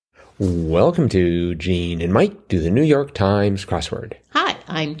Welcome to Gene and Mike do the New York Times crossword. Hi,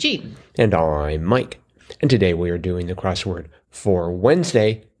 I'm Jean. And I'm Mike. And today we are doing the crossword for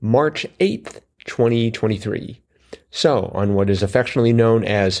Wednesday, March 8th, 2023. So, on what is affectionately known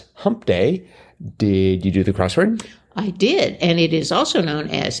as Hump Day, did you do the crossword? I did, and it is also known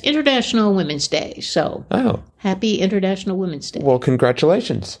as International Women's Day. So, happy International Women's Day. Well,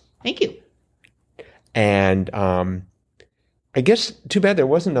 congratulations. Thank you. And I guess too bad there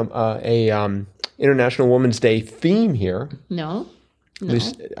wasn't a International Women's Day theme here. No. At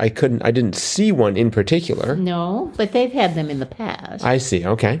least I didn't see one in particular. No, but they've had them in the past. I see.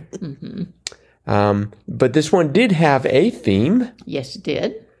 Okay. Mm-hmm. But this one did have a theme. Yes, it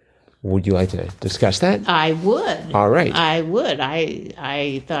did. Would you like to discuss that? I would. All right. I would.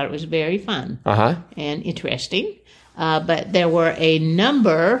 I thought it was very fun and interesting. But there were a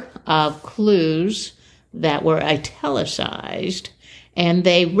number of clues that were italicized, and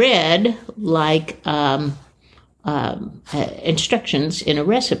they read like instructions in a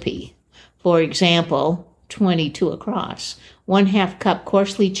recipe. For example, 22 across. 1/2 cup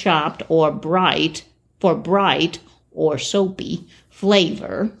coarsely chopped or bright or soapy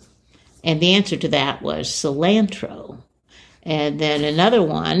flavor. And the answer to that was cilantro. And then another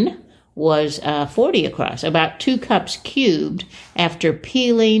one was 40 across, about 2 cups cubed after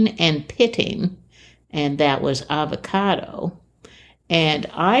peeling and pitting. And that was avocado. And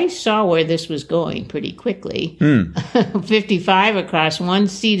I saw where this was going pretty quickly. 55 across, 1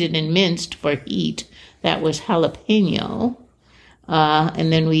 seeded and minced for heat. That was jalapeno.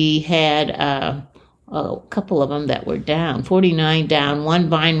 And then we had a couple of them that were down. 49 down, 1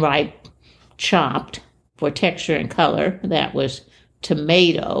 vine ripe chopped for texture and color. That was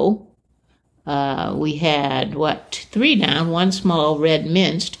tomato. We had, 3 down, 1 small red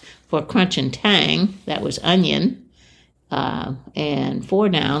minced for crunch and tang. That was onion. And 4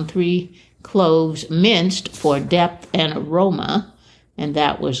 down, 3 cloves minced for depth and aroma. And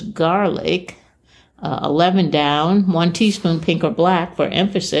that was garlic. 11 down, 1 teaspoon pink or black for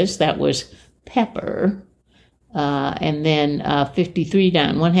emphasis. That was pepper. And then 53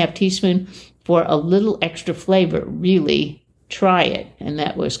 down, 1/2 teaspoon for a little extra flavor. Really try it. And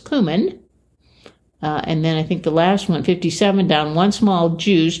that was cumin. And then I think the last one, 57 down, 1 small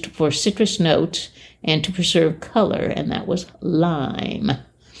juiced for citrus notes and to preserve color, and that was lime.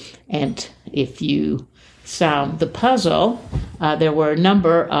 And if you solved the puzzle, there were a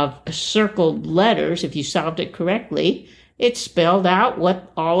number of circled letters. If you solved it correctly, it spelled out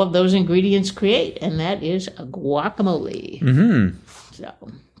what all of those ingredients create, and that is a guacamole. Mm-hmm. So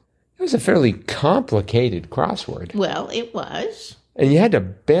it was a fairly complicated crossword. Well, it was. And you had to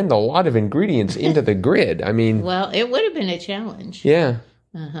bend a lot of ingredients into the grid. I mean... Well, it would have been a challenge. Yeah.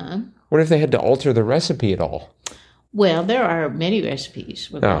 Uh-huh. What if they had to alter the recipe at all? Well, there are many recipes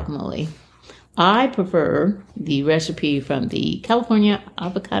for guacamole. I prefer the recipe from the California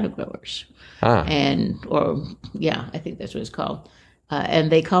avocado growers. I think that's what it's called. And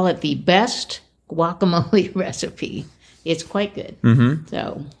they call it the best guacamole recipe. It's quite good. Mm-hmm.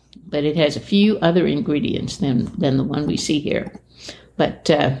 So, but it has a few other ingredients than the one we see here. But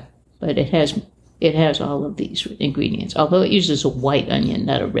it has all of these ingredients, although it uses a white onion,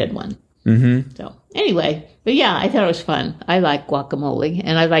 not a red one. Mm-hmm. So anyway, but yeah, I thought it was fun. I like guacamole,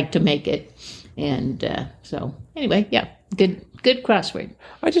 and I like to make it. And so anyway, yeah, good crossword.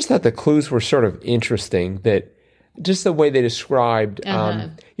 I just thought the clues were sort of interesting, that just the way they described,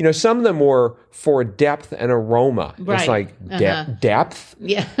 some of them were for depth and aroma. Right. It's like depth.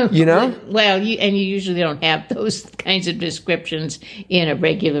 Yeah. You know? Well, you usually don't have those kinds of descriptions in a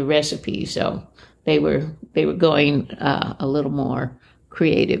regular recipe, so they were going a little more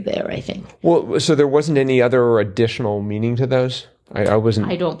creative there, I think. Well, so there wasn't any other additional meaning to those? I wasn't.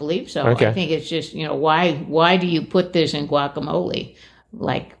 I don't believe so. Okay. I think it's just, why do you put this in guacamole?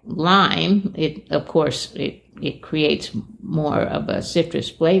 Like lime, it creates more of a citrus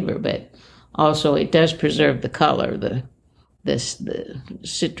flavor, but also it does preserve the color. The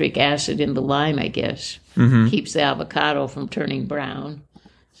citric acid in the lime, I guess, keeps the avocado from turning brown.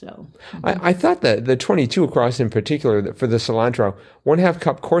 So I thought that the 22 across in particular, for the cilantro, 1/2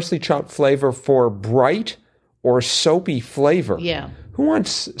 cup coarsely chopped flavor for bright or soapy flavor. Yeah. Who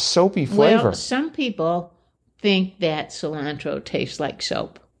wants soapy flavor? Well, some people think that cilantro tastes like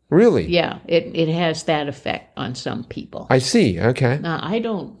soap. Really? Yeah, it has that effect on some people. I see. Okay. Now, I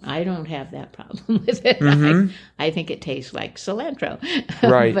don't have that problem with it. Mm-hmm. I think it tastes like cilantro.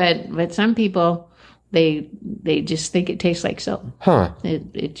 Right. but some people, they just think it tastes like soap. Huh.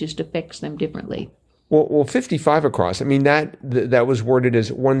 It just affects them differently. Well, 55 across. I mean, that was worded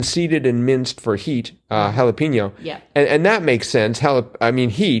as one seeded and minced for heat, jalapeno. Yeah. And that makes sense.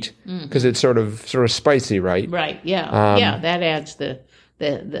 Heat, because it's sort of spicy, right? Right. Yeah. Yeah. That adds the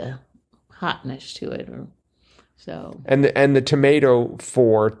hotness to it. And the tomato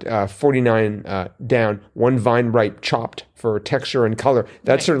for 49 down, one vine ripe chopped for texture and color.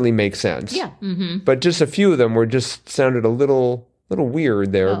 That certainly makes sense. Yeah. Mm-hmm. But just a few of them sounded a little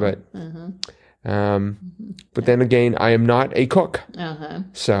weird there. But then again, I am not a cook,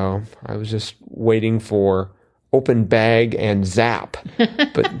 so I was just waiting for open bag and zap,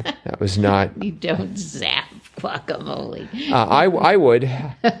 but that was not. You don't zap guacamole. I would.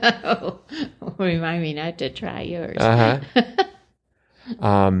 Remind me not to try yours.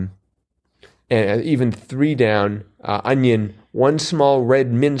 And even 3 down, onion, one small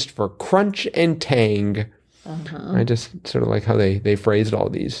red minced for crunch and tang. I just sort of like how they phrased all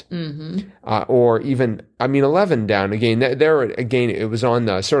these. Or even, 11 down again. There again, it was on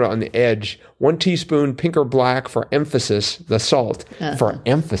the sort of on the edge. 1 teaspoon pink or black for emphasis. The salt for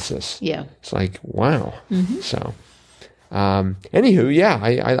emphasis. Yeah, it's like wow. So, anywho, yeah,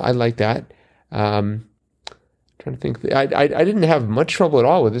 I like that. Trying to think. I didn't have much trouble at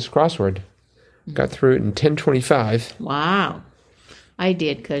all with this crossword. Got through it in 10:25. Wow. I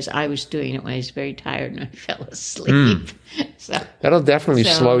did because I was doing it when I was very tired and I fell asleep. So that'll definitely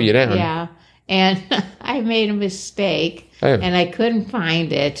slow you down. Yeah. And I made a mistake and I couldn't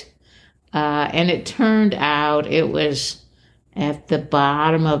find it. And it turned out it was at the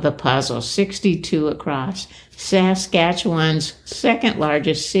bottom of the puzzle, 62 across. Saskatchewan's second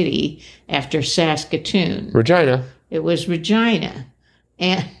largest city after Saskatoon. Regina. It was Regina.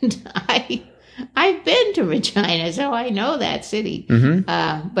 And I've been to Regina, so I know that city.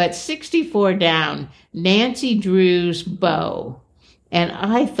 But 64 down, Nancy Drew's bow. And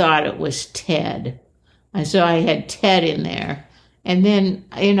I thought it was Ted. And so I had Ted in there. And then,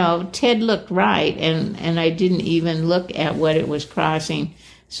 Ted looked right, and I didn't even look at what it was crossing.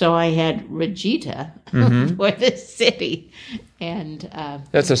 So I had Regina for the city. And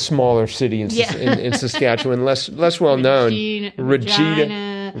that's a smaller city in Saskatchewan, less well known.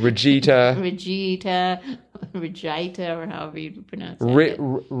 Regina, or however you pronounce it.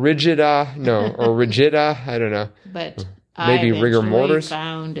 Rigida, or Rigida, I don't know. But maybe rigor mortis.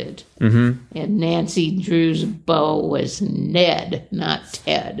 Found it. And Nancy Drew's beau was Ned, not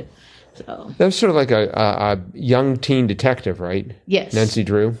Ted. So that was sort of like a young teen detective, right? Yes. Nancy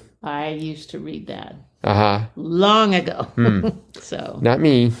Drew. I used to read that. Long ago. So not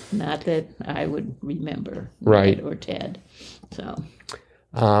me. Not that I would remember. Right. Ned or Ted. So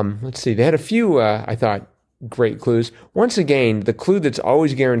let's see. They had a few, I thought, great clues. Once again, the clue that's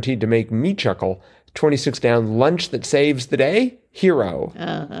always guaranteed to make me chuckle, 26 down, lunch that saves the day, hero.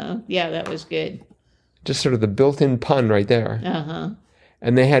 Yeah, that was good. Just sort of the built-in pun right there.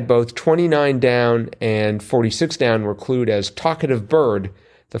 And they had both 29 down and 46 down were clued as talkative bird.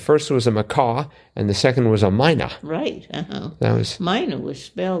 The first was a macaw, and the second was a mina. Right. That was mina was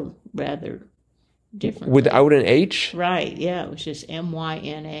spelled rather different. Without an H? Right, yeah. It was just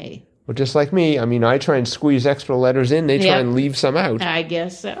Myna. Well, just like me. I try and squeeze extra letters in. They try and leave some out. I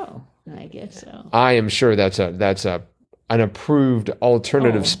guess so. I am sure that's an approved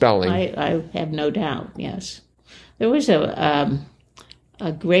alternative spelling. I have no doubt, yes. There was a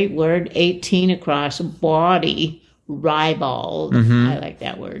great word, 18 across, bawdy, ribald. I like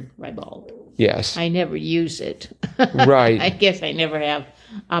that word, ribald. Yes. I never use it. Right. I guess I never have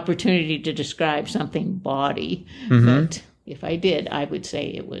opportunity to describe something bawdy. But if I did, I would say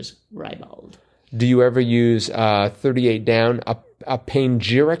it was ribald. Do you ever use 38 down, a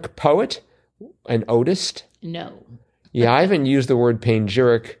panegyric poet, an odist? No. Yeah, I haven't used the word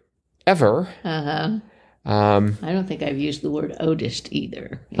panegyric ever. I don't think I've used the word odist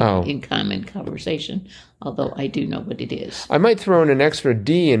either in common conversation, although I do know what it is. I might throw in an extra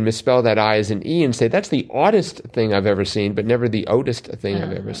D and misspell that I as an E and say that's the oddest thing I've ever seen, but never the oldest thing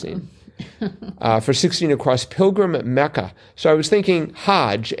I've ever seen. For 16 across, Pilgrim Mecca. So I was thinking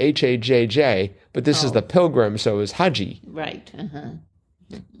Hajj, Hajj, but this is the Pilgrim, so it was Haji. Right.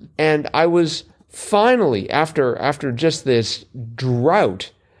 And I was finally, after just this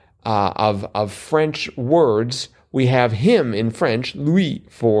drought of French words, we have him in French, Louis,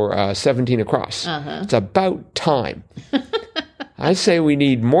 for 17 across. It's about time. I say we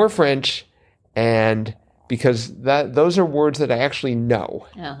need more French, and because those are words that I actually know.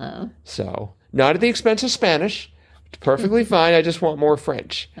 So, not at the expense of Spanish. It's perfectly fine. I just want more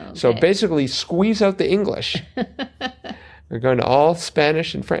French. Okay. So basically, squeeze out the English. We're going to all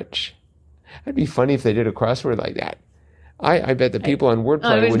Spanish and French. That'd be funny if they did a crossword like that. I bet the people on I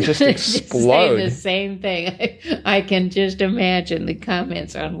Wordplay was would just gonna explode. say the same thing. I can just imagine the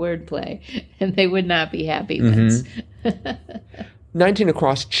comments on Wordplay, and they would not be happy ones. 19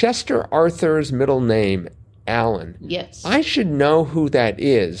 across, Chester Arthur's middle name, Allen. Yes. I should know who that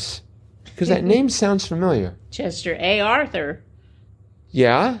is, because that name sounds familiar. Chester A. Arthur,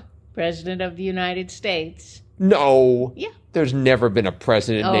 Yeah? President of the United States. No. Yeah. There's never been a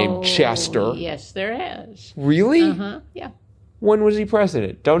president named Chester. Yes, there has. Really? Yeah. When was he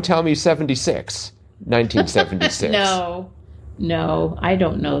president? Don't tell me 76. 1976. No, I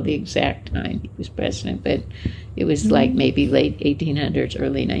don't know the exact time he was president, but it was like maybe late 1800s,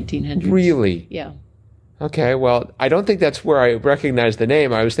 early 1900s. Really? Yeah. Okay, well, I don't think that's where I recognize the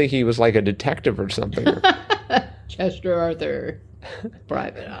name. I was thinking he was like a detective or something. Chester Arthur,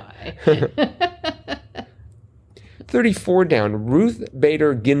 Private Eye. 34 down, Ruth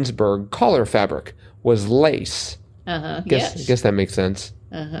Bader Ginsburg collar fabric was lace. Yes. Guess that makes sense.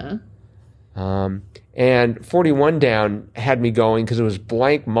 And 41 down had me going because it was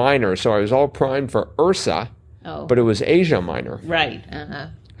blank minor, so I was all primed for Ursa, but it was Asia minor. Right.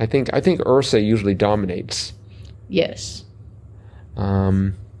 I think Ursa usually dominates. Yes.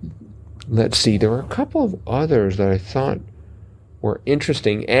 Let's see, there were a couple of others that I thought were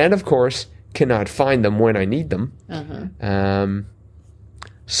interesting, and of course, cannot find them when I need them.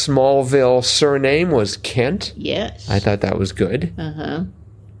 Smallville surname was Kent. Yes. I thought that was good.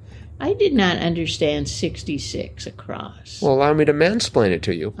 I did not understand 66 across. Well, allow me to mansplain it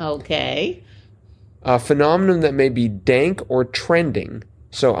to you. Okay. A phenomenon that may be dank or trending.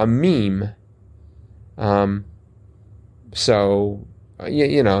 So a meme. So,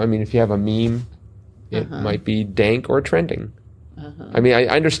 you know, I mean, if you have a meme, it might be dank or trending. I mean, I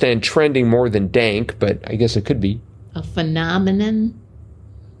understand trending more than dank, but I guess it could be. A phenomenon?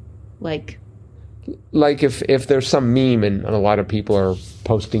 Like if there's some meme and a lot of people are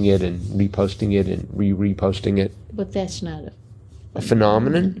posting it and reposting it and reposting it. But that's not a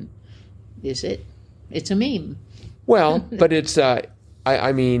phenomenon. Is it? It's a meme. Well, but it's I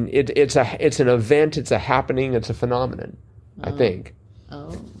mean it's an event, it's a happening, it's a phenomenon. I think.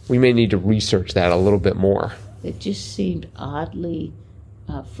 We may need to research that a little bit more. It just seemed oddly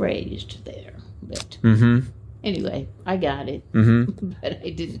phrased there, but anyway, I got it, but I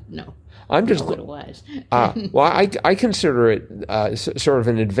didn't know. I'm just what it was. Well, I consider it sort of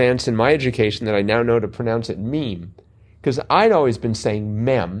an advance in my education that I now know to pronounce it meme, because I'd always been saying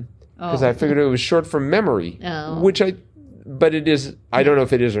mem because I figured it was short for memory, but it is. I don't know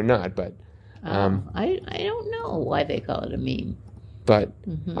if it is or not, but I don't know why they call it a meme. But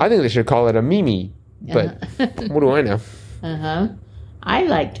I think they should call it a meme. But what do I know? I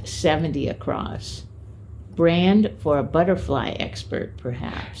liked 70 across. Brand for a butterfly expert,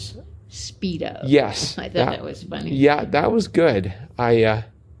 perhaps. Speedo. Yes. I thought that was funny. Yeah, that was good. I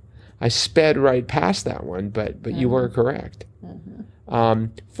sped right past that one, but you were correct.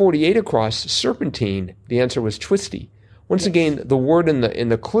 48 across, serpentine. The answer was twisty. Once again, the word in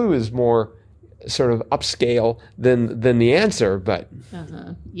the clue is more sort of upscale than the answer, but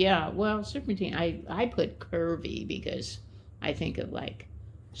yeah. Well, serpentine. I put curvy because I think of like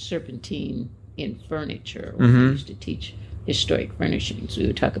serpentine in furniture. When we used to teach historic furnishings, we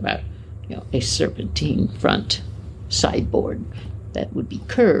would talk about a serpentine front sideboard that would be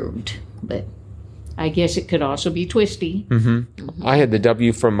curved, but I guess it could also be twisty. I had the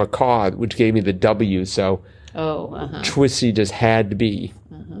W from macaw, which gave me the W, so twisty just had to be.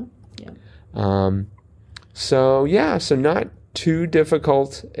 So not too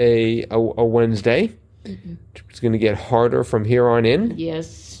difficult a Wednesday. It's going to get harder from here on in.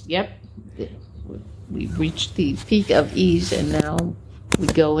 Yes. Yep. We've reached the peak of ease, and now we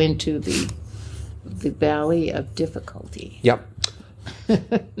go into the valley of difficulty. Yep.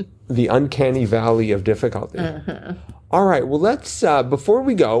 The uncanny valley of difficulty. All right. Well, let's, before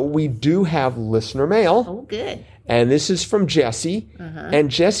we go, we do have listener mail. Oh, good. And this is from Jesse. And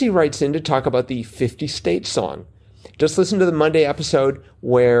Jesse writes in to talk about the 50 States song. Just listen to the Monday episode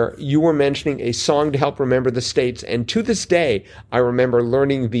where you were mentioning a song to help remember the states. And to this day, I remember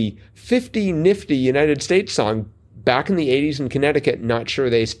learning the 50 Nifty United States song back in the 80s in Connecticut. Not sure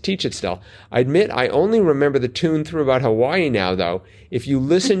they teach it still. I admit I only remember the tune through about Hawaii now, though. If you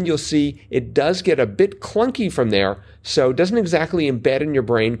listen, you'll see it does get a bit clunky from there, so it doesn't exactly embed in your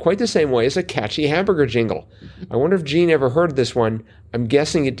brain quite the same way as a catchy hamburger jingle. I wonder if Gene ever heard this one. I'm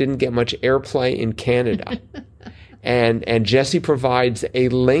guessing it didn't get much airplay in Canada. And Jesse provides a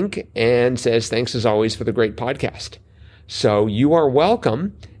link and says, thanks as always for the great podcast. So you are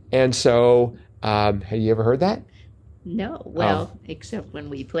welcome. And so, have you ever heard that? No, well, except when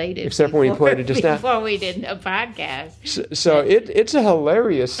we played it. Except when we played it just now. Before we did a podcast. So it's a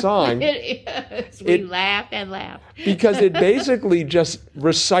hilarious song. It is. We laughed and laughed. Because it basically just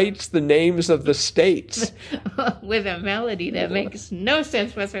recites the names of the states. With a melody that makes no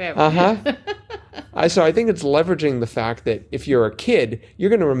sense whatsoever. So I think it's leveraging the fact that if you're a kid, you're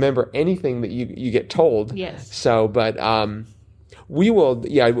going to remember anything that you get told. Yes. So, but we will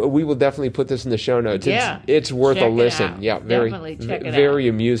definitely put this in the show notes. It's worth a listen. Yeah, definitely check it very out.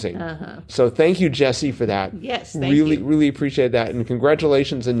 Amusing. So thank you, Jesse, for that. Yes, thank you. Really appreciate that, and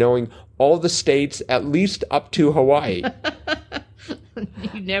congratulations on knowing all the states at least up to Hawaii.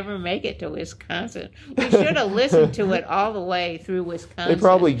 You never make it to Wisconsin. We should have listened to it all the way through Wisconsin. They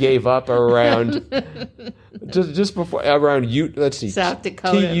probably gave up around just before around let's see, South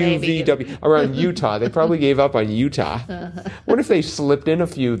Dakota, TUVW around Utah. They probably gave up on Utah. What if they slipped in a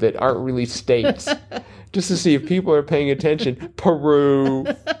few that aren't really states, just to see if people are paying attention? Peru,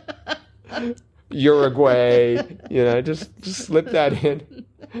 Uruguay, just slip that in.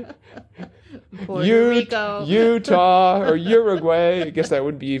 Puerto Rico. Utah or Uruguay. I guess that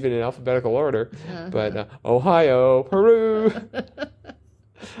wouldn't be even in alphabetical order. But Ohio, Peru.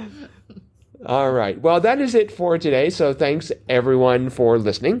 All right. Well, that is it for today. So thanks, everyone, for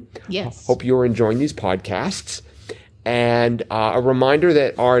listening. Yes. Hope you're enjoying these podcasts. And a reminder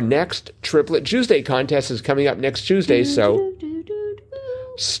that our next Triplet Tuesday contest is coming up next Tuesday. So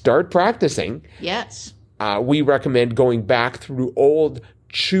start practicing. Yes. We recommend going back through old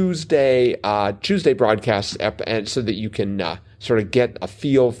Tuesday broadcasts and so that you can sort of get a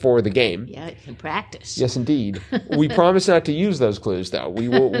feel for the game. Yeah, you can practice. Yes, indeed. We promise not to use those clues, though.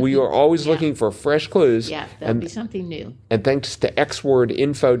 We are always looking for fresh clues. Yeah, that'll be something new. And thanks to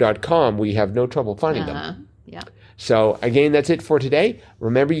xwordinfo.com, we have no trouble finding them. Yeah. So, again, that's it for today.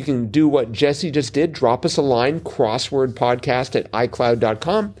 Remember, you can do what Jesse just did. Drop us a line,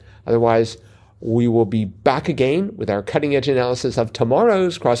 crosswordpodcast@icloud.com. Otherwise, we will be back again with our cutting-edge analysis of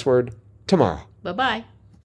tomorrow's crossword tomorrow. Bye-bye.